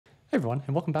Hey everyone,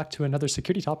 and welcome back to another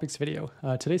security topics video.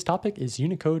 Today's topic is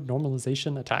Unicode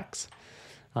normalization attacks.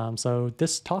 So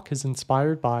this talk is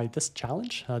inspired by this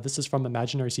challenge. This is from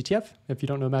Imaginary CTF. If you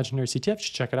don't know Imaginary CTF, you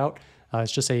should check it out.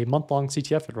 It's just a month-long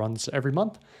CTF. It runs every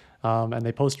month, and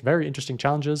they post very interesting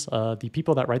challenges. The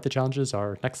people that write the challenges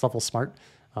are next level smart.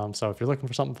 So if you're looking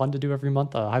for something fun to do every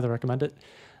month, I highly recommend it.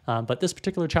 But this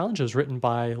particular challenge is written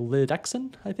by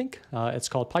Lidexon, I think. It's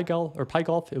called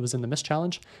pygolf. It was in the misc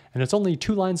challenge, and it's only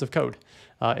 2 lines of code.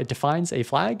 It defines a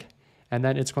flag, and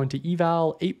then it's going to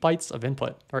eval 8 bytes of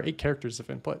input, or 8 characters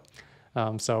of input.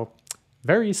 So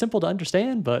very simple to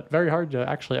understand, but very hard to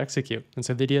actually execute. And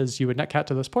so the idea is you would netcat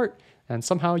to this port, and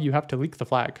somehow you have to leak the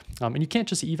flag. And you can't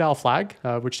just eval flag,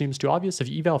 which seems too obvious. If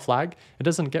you eval flag, it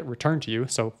doesn't get returned to you.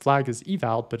 So flag is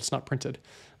evaled, but it's not printed.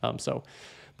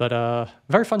 But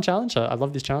very fun challenge. I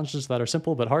love these challenges that are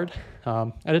simple but hard.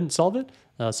 I didn't solve it,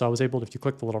 so I was able to, if you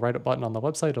click the little write-up button on the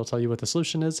website, it'll tell you what the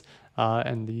solution is,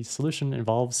 and the solution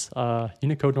involves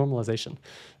Unicode normalization.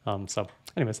 So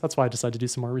anyways, that's why I decided to do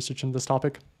some more research into this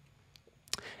topic.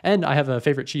 And I have a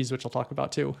favorite cheese, which I'll talk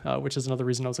about too, which is another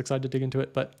reason I was excited to dig into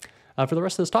it. But for the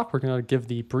rest of this talk, we're going to give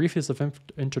the briefest of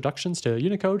introductions to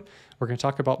Unicode. We're going to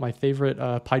talk about my favorite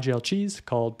PyGL cheese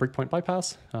called Breakpoint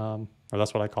Bypass, or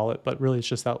that's what I call it, but really it's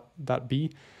just that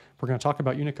B. We're going to talk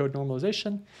about Unicode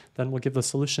normalization. Then we'll give the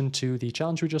solution to the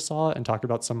challenge we just saw and talk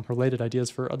about some related ideas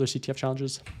for other CTF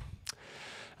challenges.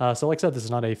 So like I said, this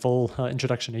is not a full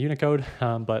introduction to Unicode,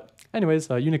 but anyways,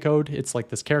 Unicode, it's like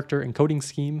this character encoding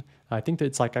scheme. I think that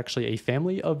it's like actually a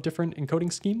family of different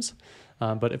encoding schemes.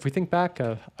 But if we think back,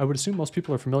 I would assume most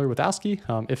people are familiar with ASCII.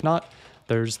 If not,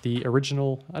 there's the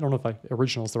original, I don't know if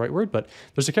original is the right word, but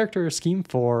there's a character scheme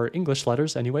for English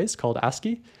letters anyways called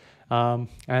ASCII.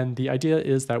 And the idea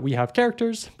is that we have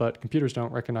characters, but computers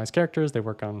don't recognize characters. They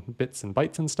work on bits and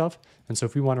bytes and stuff. And so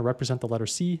if we want to represent the letter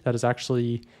C, that is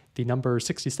actually the number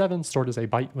 67 stored as a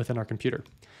byte within our computer.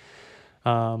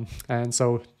 And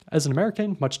so as an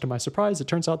American, much to my surprise, it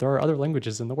turns out there are other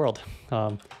languages in the world.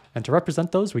 And to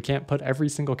represent those, we can't put every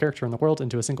single character in the world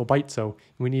into a single byte. So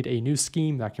we need a new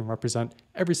scheme that can represent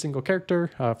every single character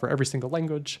for every single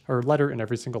language or letter in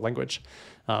every single language.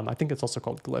 I think it's also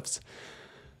called glyphs.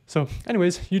 So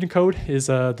anyways, Unicode is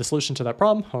the solution to that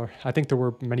problem, or I think there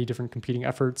were many different competing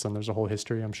efforts and there's a whole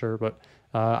history, I'm sure, but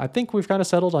I think we've kind of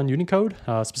settled on Unicode,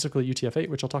 specifically UTF-8,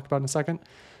 which I'll talk about in a second,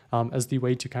 as the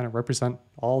way to kind of represent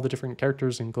all the different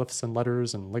characters and glyphs and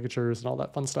letters and ligatures and all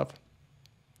that fun stuff.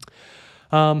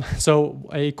 So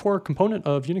a core component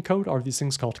of Unicode are these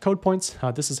things called code points.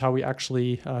 This is how we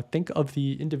actually think of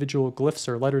the individual glyphs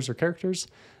or letters or characters.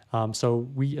 So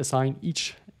we assign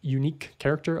each unique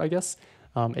character, I guess,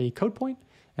 a code point,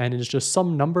 and it is just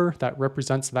some number that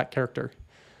represents that character.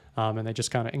 And they just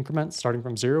kind of increment starting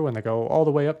from 0, and they go all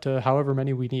the way up to however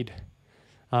many we need.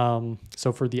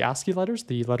 So for the ASCII letters,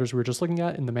 the letters we were just looking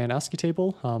at in the man ASCII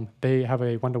table, they have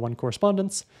a 1-to-1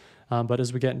 correspondence. But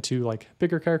as we get into like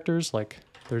bigger characters, like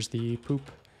there's the poop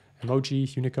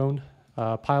emoji Unicode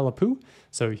pile of poo.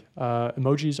 So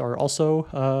emojis are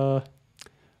also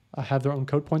have their own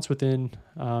code points within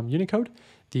Unicode.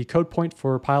 The code point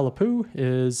for pile of poo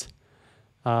is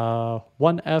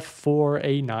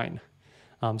 1F4A9.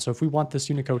 So if we want this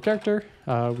Unicode character,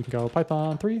 we can go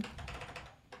Python 3,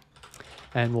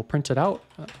 and we'll print it out.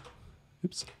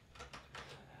 Oops.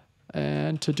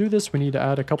 And to do this, we need to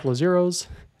add a couple of zeros,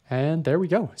 and there we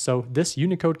go. So this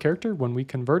Unicode character, when we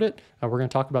convert it, we're going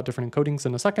to talk about different encodings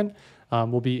in a second,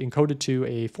 will be encoded to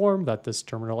a form that this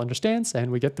terminal understands, and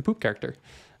we get the poop character.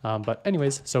 But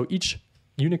anyways, so each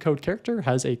Unicode character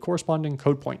has a corresponding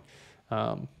code point.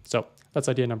 So that's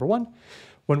idea number 1.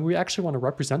 When we actually want to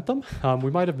represent them, we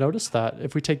might have noticed that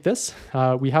if we take this,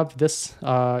 we have this,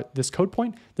 this code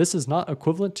point. This is not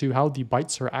equivalent to how the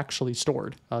bytes are actually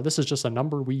stored. This is just a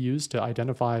number we use to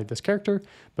identify this character,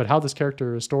 but how this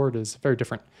character is stored is very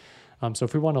different. So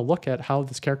if we want to look at how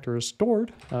this character is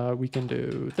stored, we can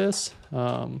do this,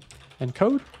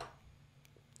 encode.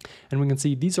 And we can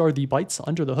see these are the bytes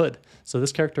under the hood. So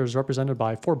this character is represented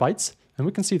by 4 bytes. And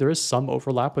we can see there is some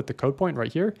overlap with the code point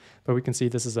right here, but we can see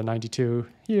this is a 92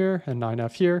 here and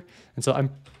 9F here. And so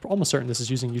I'm almost certain this is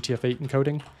using UTF-8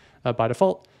 encoding by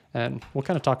default. And we'll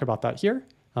kind of talk about that here.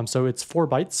 So it's 4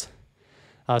 bytes.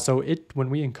 So when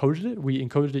we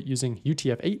encoded it using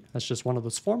UTF-8. That's just one of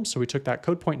those forms. So we took that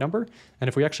code point number. And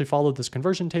if we actually follow this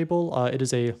conversion table, it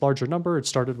is a larger number. It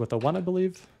started with a 1, I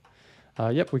believe.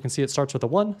 Yep, we can see it starts with a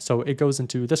 1, so it goes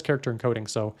into this character encoding.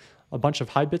 So a bunch of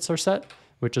high bits are set,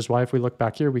 which is why if we look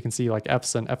back here, we can see like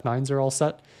Fs and F9s are all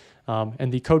set.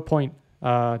 And the code point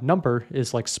number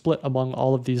is like split among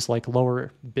all of these like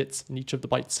lower bits in each of the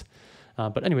bytes.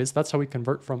 But anyways, that's how we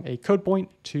convert from a code point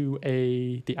to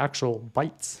the actual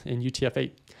bytes in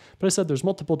UTF-8. But I said there's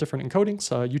multiple different encodings.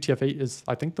 UTF-8 is,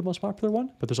 I think, the most popular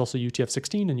one, but there's also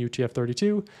UTF-16 and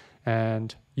UTF-32,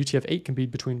 and UTF-8 can be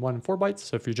between 1 and 4 bytes.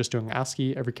 So if you're just doing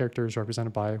ASCII, every character is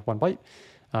represented by 1 byte.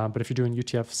 But if you're doing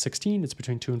UTF-16, it's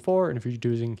between 2 and 4, and if you're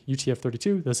using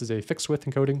UTF-32, this is a fixed width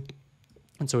encoding,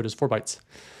 and so it is 4 bytes.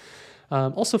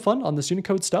 Also fun on this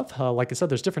Unicode stuff, like I said,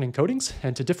 there's different encodings,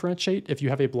 and to differentiate, if you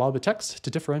have a blob of text, to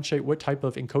differentiate what type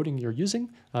of encoding you're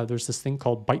using, there's this thing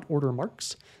called byte order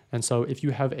marks. And so if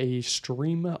you have a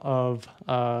stream of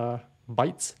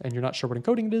bytes and you're not sure what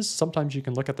encoding it is, sometimes you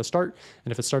can look at the start,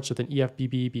 and if it starts with an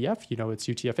EFBBBF, you know it's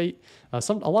UTF-8.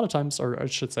 A lot of times, or I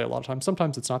should say a lot of times,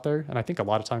 sometimes it's not there, and I think a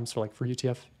lot of times for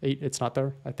UTF-8, it's not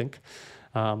there, I think.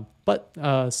 But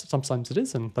sometimes it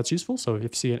is, and that's useful. So if you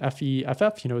see an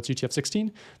FEFF, you know it's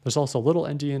UTF-16. There's also little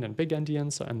endian and big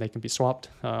endians, and they can be swapped.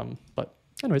 But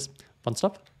anyways, fun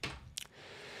stuff.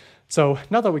 So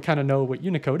now that we kind of know what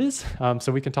Unicode is,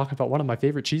 so we can talk about one of my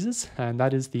favorite cheeses, and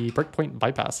that is the Breakpoint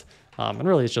Bypass. And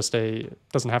really it's just it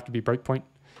doesn't have to be breakpoint.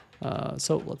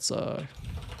 So let's...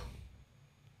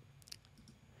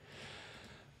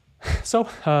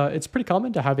 it's pretty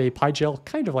common to have a pygel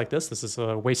kind of like this. This is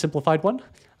a way simplified one,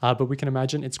 but we can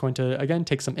imagine it's going to, again,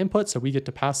 take some input. So we get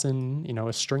to pass in,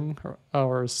 a string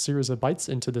or a series of bytes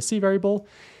into the C variable.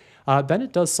 Then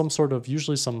it does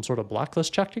usually some sort of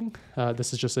blacklist checking.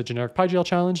 This is just a generic pygel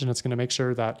challenge, and it's going to make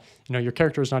sure that, your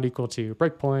character is not equal to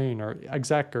breakpoint or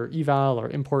exec or eval or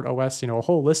import OS, a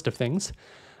whole list of things.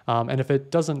 And if it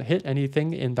doesn't hit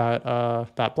anything in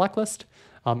that blacklist,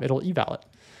 it'll eval it.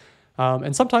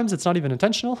 And sometimes it's not even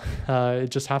intentional.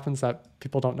 It just happens that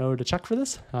people don't know to check for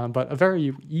this. But a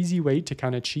very easy way to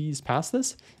kind of cheese past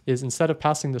this is instead of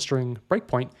passing the string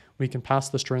breakpoint, we can pass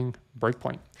the string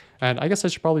breakpoint. And I guess I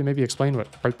should probably maybe explain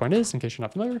what breakpoint is in case you're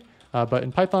not familiar. But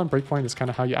in Python, breakpoint is kind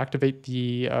of how you activate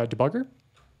the debugger.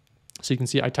 So you can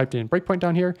see I typed in breakpoint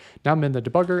down here. Now I'm in the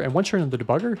debugger. And once you're in the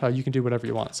debugger, you can do whatever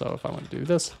you want. So if I want to do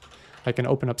this, I can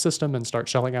open up system and start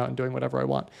shelling out and doing whatever I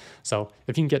want. So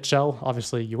if you can get shell,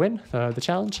 obviously you win the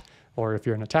challenge. Or if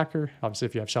you're an attacker, obviously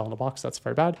if you have shell in the box, that's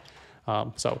very bad.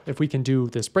 So if we can do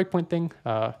this breakpoint thing,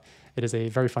 it is a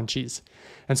very fun cheese.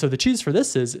 And so the cheese for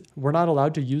this is we're not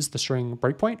allowed to use the string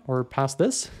breakpoint or pass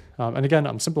this. And again,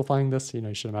 I'm simplifying this.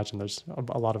 You should imagine there's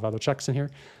a lot of other checks in here.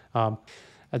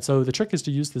 And so the trick is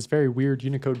to use this very weird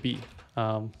Unicode B.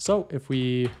 So if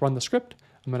we run the script,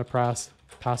 I'm going to pass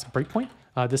breakpoint.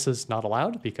 This is not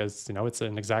allowed because it's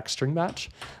an exact string match.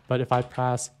 But if I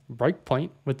pass breakpoint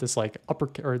with this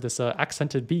this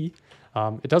accented B,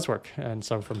 it does work. And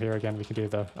so from here again, we can do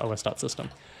the os.system.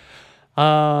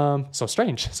 So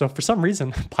strange. So for some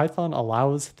reason, Python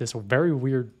allows this very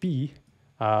weird B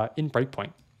in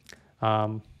breakpoint.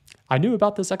 I knew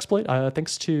about this exploit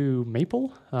thanks to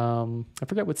Maple. I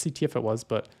forget what CTF it was,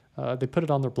 but they put it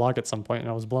on their blog at some point, and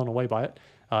I was blown away by it.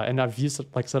 And I've used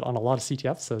it, like I said, on a lot of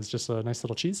CTFs, so it's just a nice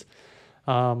little cheese.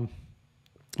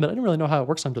 But I didn't really know how it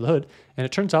works under the hood. And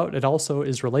it turns out it also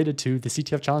is related to the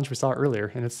CTF challenge we saw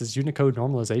earlier, and it's this Unicode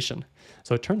normalization.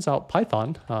 So it turns out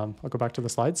Python, I'll go back to the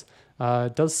slides,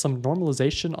 does some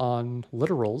normalization on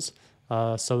literals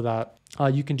so that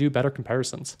you can do better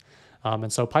comparisons.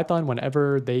 And so Python,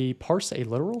 whenever they parse a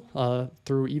literal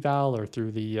through eval or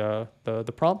through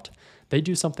the prompt, they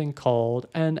do something called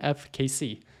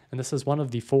NFKC. And this is one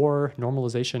of the 4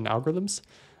 normalization algorithms.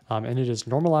 And it is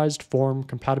normalized form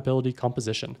compatibility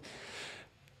composition.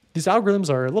 These algorithms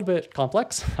are a little bit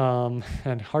complex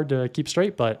and hard to keep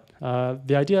straight, but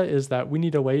the idea is that we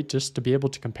need a way just to be able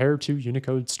to compare 2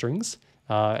 Unicode strings.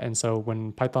 And so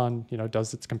when Python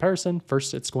does its comparison,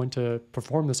 first it's going to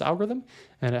perform this algorithm,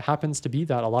 and it happens to be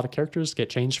that a lot of characters get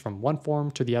changed from one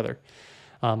form to the other.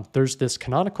 There's this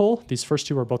canonical. These first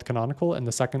 2 are both canonical, and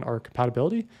the second are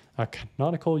compatibility.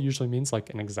 Canonical usually means like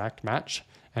an exact match,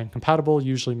 and compatible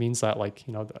usually means that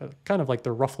kind of like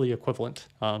they're roughly equivalent.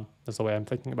 That's the way I'm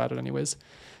thinking about it anyways.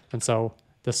 And so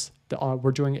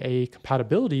we're doing a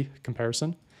compatibility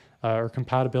comparison or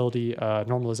compatibility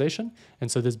normalization.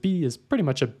 And so this B is pretty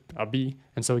much a B,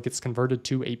 and so it gets converted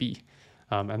to a B.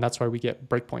 And that's why we get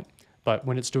breakpoint. But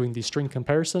when it's doing the string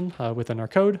comparison within our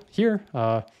code here,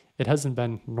 it hasn't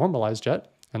been normalized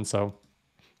yet, and so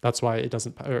that's why it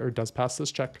does pass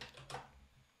this check.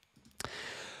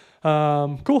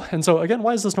 Cool. And so again,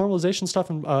 why is this normalization stuff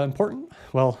important?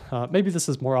 Well, maybe this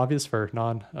is more obvious for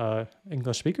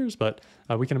non-English speakers, but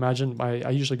we can imagine I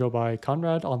usually go by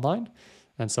Conrad online.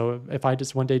 And so if I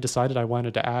just one day decided I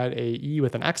wanted to add a E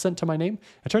with an accent to my name,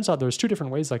 it turns out there's 2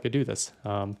 different ways I could do this.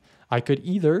 I could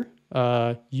either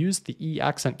use the E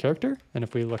accent character, and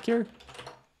if we look here,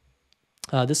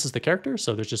 This is the character.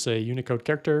 So there's just a Unicode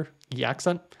character, E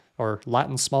accent, or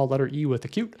Latin small letter E with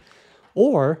acute.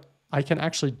 Or I can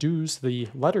actually use the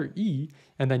letter E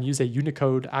and then use a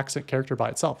Unicode accent character by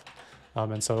itself.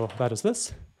 And so that is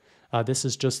this. This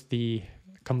is just the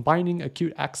combining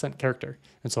acute accent character.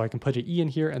 And so I can put an E in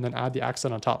here and then add the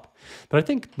accent on top. But I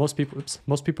think most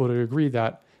people would agree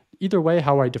that either way,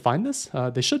 how I define this,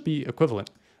 they should be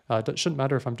equivalent. It shouldn't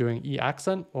matter if I'm doing E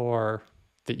accent or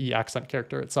the E accent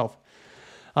character itself.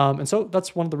 And so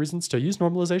that's one of the reasons to use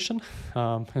normalization.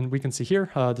 And we can see here,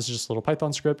 this is just a little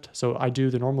Python script. So I do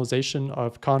the normalization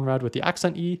of Conrad with the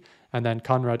accent E and then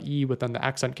Conrad E within the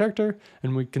accent character.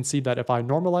 And we can see that if I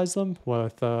normalize them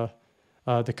with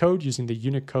the code using the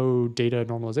Unicode data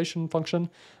normalization function,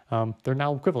 they're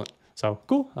now equivalent. So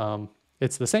cool.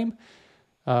 It's the same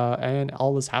and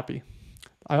all is happy.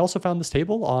 I also found this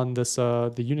table on this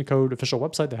the Unicode official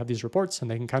website. They have these reports, and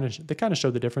they kind of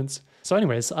show the difference. So,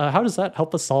 anyways, how does that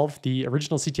help us solve the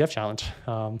original CTF challenge?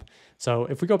 So,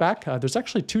 if we go back, there's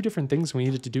actually two different things we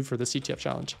needed to do for the CTF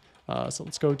challenge. So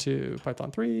let's go to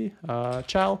Python 3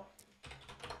 chal.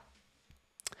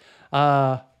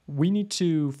 We need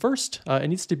to first, it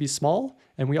needs to be small,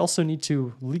 and we also need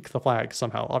to leak the flag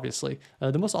somehow, obviously.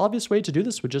 The most obvious way to do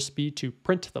this would just be to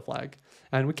print the flag.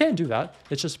 And we can do that.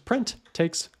 It's just print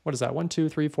takes, what is that, 1, 2,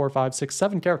 3, 4, 5, 6,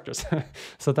 7 characters.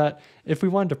 So that if we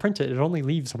wanted to print it, it only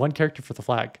leaves one character for the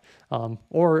flag,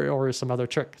 or some other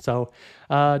trick. So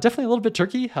definitely a little bit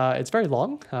tricky. It's very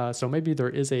long, so maybe there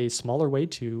is a smaller way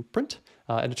to print.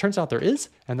 And it turns out there is,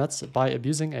 and that's by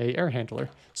abusing a error handler.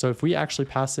 So if we actually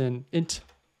pass in int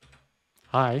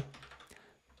hi,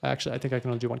 actually I think I can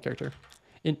only do one character,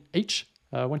 int h,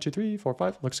 1, 2, 3, 4,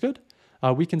 5, looks good.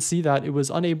 We can see that it was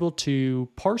unable to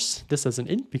parse this as an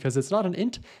int because it's not an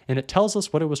int, and it tells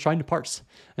us what it was trying to parse.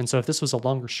 And so if this was a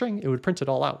longer string, it would print it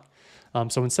all out.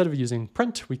 So instead of using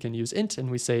print, we can use int, and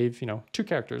we save 2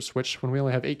 characters, which when we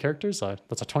only have 8 characters,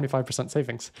 that's a 25%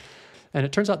 savings. And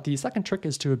it turns out the second trick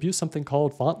is to abuse something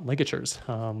called font ligatures.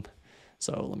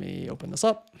 So let me open this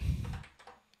up.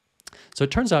 So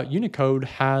it turns out Unicode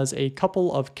has a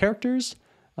couple of characters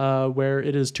where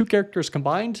it is 2 characters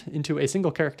combined into a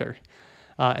single character.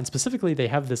 And specifically, they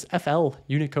have this FL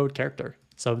Unicode character.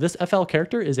 So this FL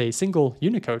character is a single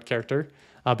Unicode character,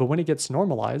 but when it gets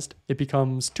normalized, it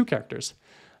becomes 2 characters.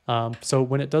 So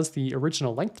when it does the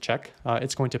original length check,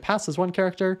 it's going to pass as 1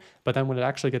 character, but then when it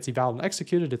actually gets eval and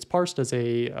executed, it's parsed as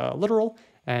a literal,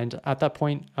 and at that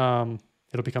point,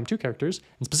 it'll become 2 characters.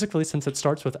 And specifically, since it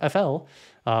starts with FL,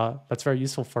 that's very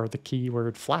useful for the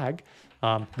keyword flag.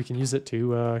 We can use it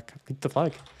to complete the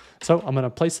flag. So I'm going to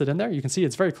place it in there. You can see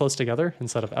it's very close together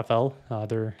instead of FL.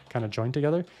 They're kind of joined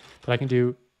together. But I can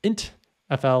do int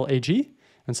FLAG.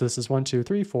 And so this is 1, 2,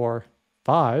 3, 4,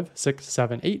 5, 6,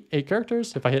 7, 8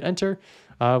 characters. If I hit enter,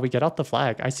 we get out the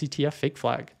flag, ictf fake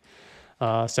flag.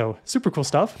 So super cool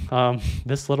stuff.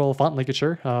 This little font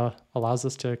ligature allows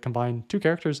us to combine 2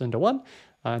 characters into 1.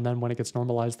 And then when it gets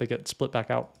normalized, they get split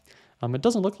back out. It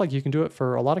doesn't look like you can do it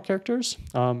for a lot of characters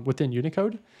within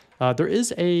Unicode. There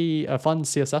is a fun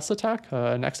CSS attack,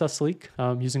 an XS leak,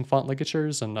 using font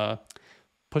ligatures and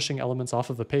pushing elements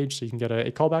off of the page so you can get a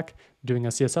callback, doing a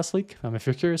CSS leak. If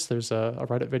you're curious, there's a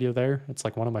Reddit video there. It's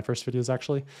like one of my first videos,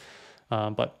 actually.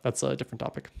 But that's a different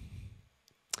topic.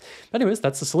 Anyways,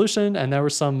 that's the solution, and there were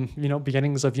some,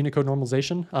 beginnings of Unicode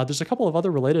normalization. There's a couple of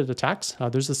other related attacks.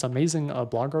 There's this amazing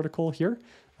blog article here.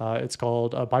 It's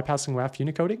called Bypassing WAF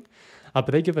Unicoding, but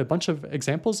they give a bunch of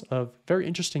examples of very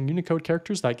interesting Unicode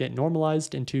characters that get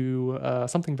normalized into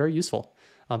something very useful.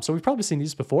 So we've probably seen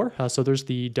these before. So there's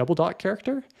the double dot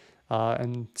character,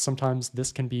 and sometimes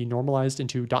this can be normalized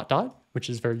into ... which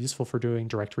is very useful for doing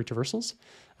directory traversals.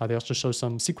 They also show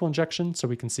some SQL injection, so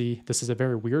we can see this is a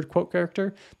very weird quote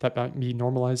character that might be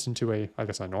normalized into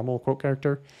a normal quote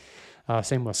character.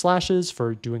 Same with slashes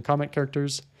for doing comment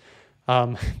characters.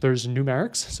 There's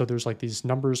numerics, so there's like these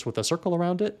numbers with a circle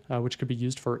around it, which could be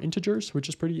used for integers, which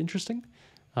is pretty interesting.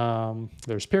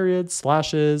 There's periods,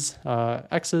 slashes,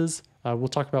 X's. We'll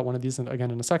talk about one of these again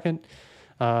in a second.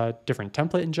 Different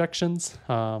template injections.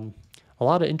 A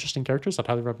lot of interesting characters. I'd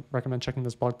highly recommend checking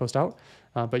this blog post out.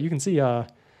 But you can see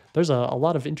there's a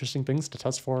lot of interesting things to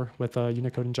test for with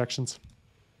Unicode injections.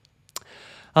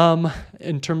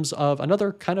 In terms of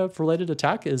another kind of related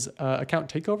attack is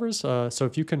account takeovers. So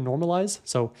if you can normalize,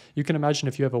 so you can imagine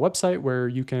if you have a website where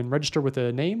you can register with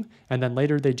a name and then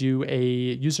later they do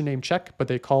a username check, but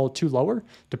they call too lower,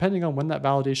 depending on when that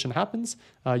validation happens,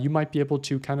 you might be able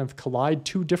to kind of collide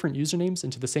 2 different usernames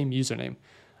into the same username.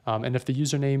 And if the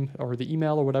username or the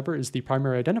email or whatever is the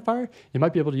primary identifier, you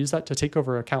might be able to use that to take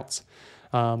over accounts.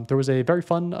 There was a very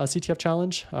fun CTF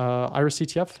challenge, Iris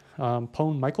CTF,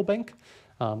 Pwn Michael Bank,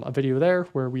 a video there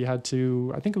where we had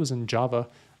to, I think it was in Java,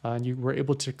 and you were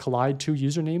able to collide two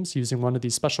usernames using one of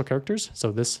these special characters.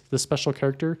 So this special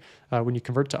character, when you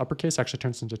convert to uppercase, actually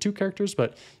turns into two characters.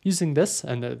 But using this,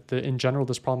 and in general,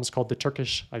 this problem is called the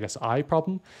Turkish, I guess, I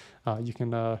problem. You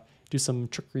can do some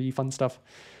trickery, fun stuff.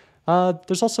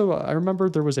 There's also, I remember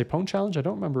there was a Pwn challenge. I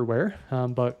don't remember where,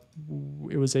 but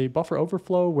it was a buffer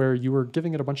overflow where you were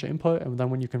giving it a bunch of input, and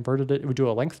then when you converted it, it would do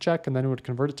a length check, and then it would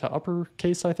convert it to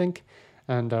uppercase, I think.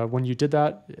 And when you did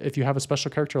that, if you have a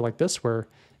special character like this where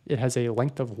it has a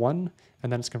length of 1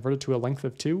 and then it's converted to a length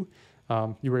of 2,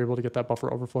 you were able to get that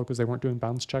buffer overflow because they weren't doing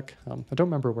bounds check. I don't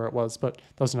remember where it was, but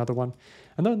that was another one.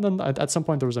 And then at some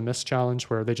point there was a misc challenge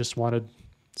where they just wanted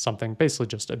something, basically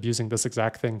just abusing this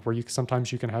exact thing, where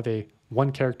sometimes you can have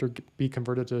one character be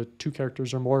converted to 2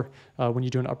 characters or more when you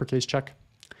do an uppercase check.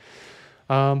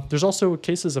 There's also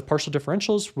cases of partial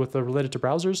differentials related to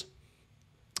browsers.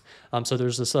 So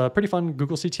there's this pretty fun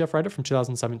Google CTF write-up from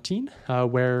 2017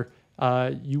 where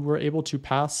you were able to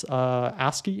pass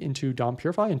ASCII into DOM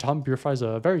Purify, and DOM Purify is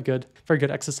a very good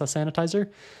XSS sanitizer.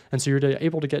 And so you're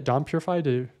able to get DOM Purify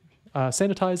to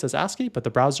sanitize as ASCII, but the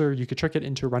browser, you could trick it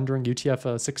into rendering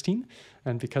UTF-16.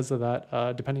 And because of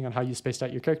that, depending on how you spaced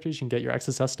out your characters, you can get your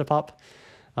XSS to pop.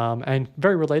 And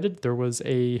very related, there was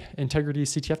a integrity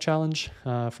CTF challenge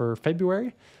for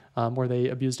February where they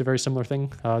abused a very similar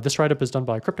thing. This write-up is done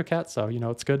by CryptoCat, so you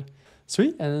know it's good.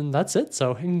 Sweet, and that's it.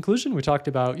 So in conclusion, we talked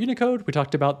about Unicode, we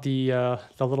talked about the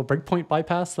little breakpoint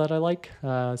bypass that I like,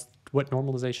 what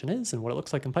normalization is and what it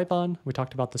looks like in Python. We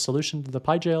talked about the solution to the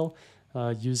pygolf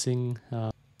using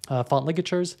font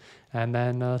ligatures, and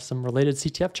then some related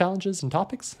CTF challenges and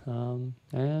topics.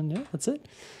 And yeah, that's it.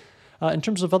 In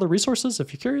terms of other resources,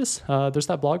 if you're curious, there's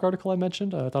that blog article I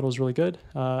mentioned. I thought it was really good.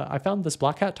 I found this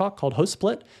Black Hat talk called Host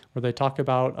Split, where they talk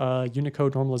about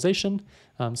Unicode normalization.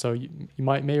 So you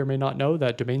may or may not know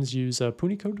that domains use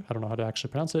Punicode. I don't know how to actually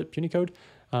pronounce it, Punicode,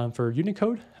 for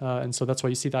Unicode. And so that's why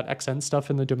you see that XN stuff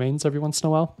in the domains every once in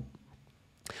a while.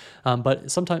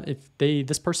 But sometimes if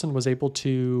this person was able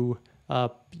to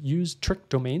use trick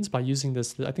domains by using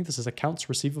this, I think this is accounts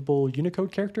receivable Unicode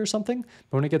character or something,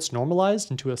 but when it gets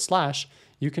normalized into a slash,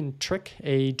 you can trick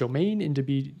a domain into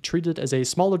be treated as a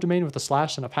smaller domain with a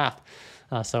slash and a path.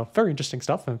 So very interesting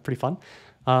stuff and pretty fun.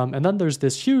 And then there's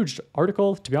this huge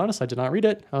article. To be honest, I did not read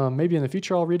it. Maybe in the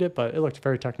future I'll read it, but it looked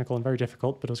very technical and very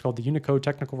difficult. But it was called the Unicode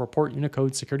Technical Report,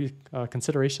 Unicode Security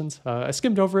Considerations. I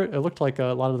skimmed over it. It looked like a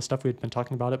lot of the stuff we had been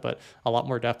talking about it, but a lot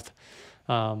more depth.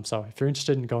 So if you're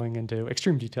interested in going into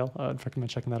extreme detail, I'd recommend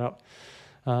checking that out.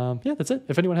 Yeah, that's it.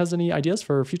 If anyone has any ideas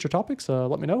for future topics,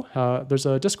 let me know. There's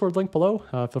a Discord link below.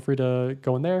 Feel free to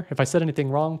go in there. If I said anything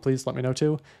wrong, please let me know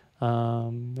too.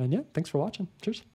 And yeah, thanks for watching. Cheers.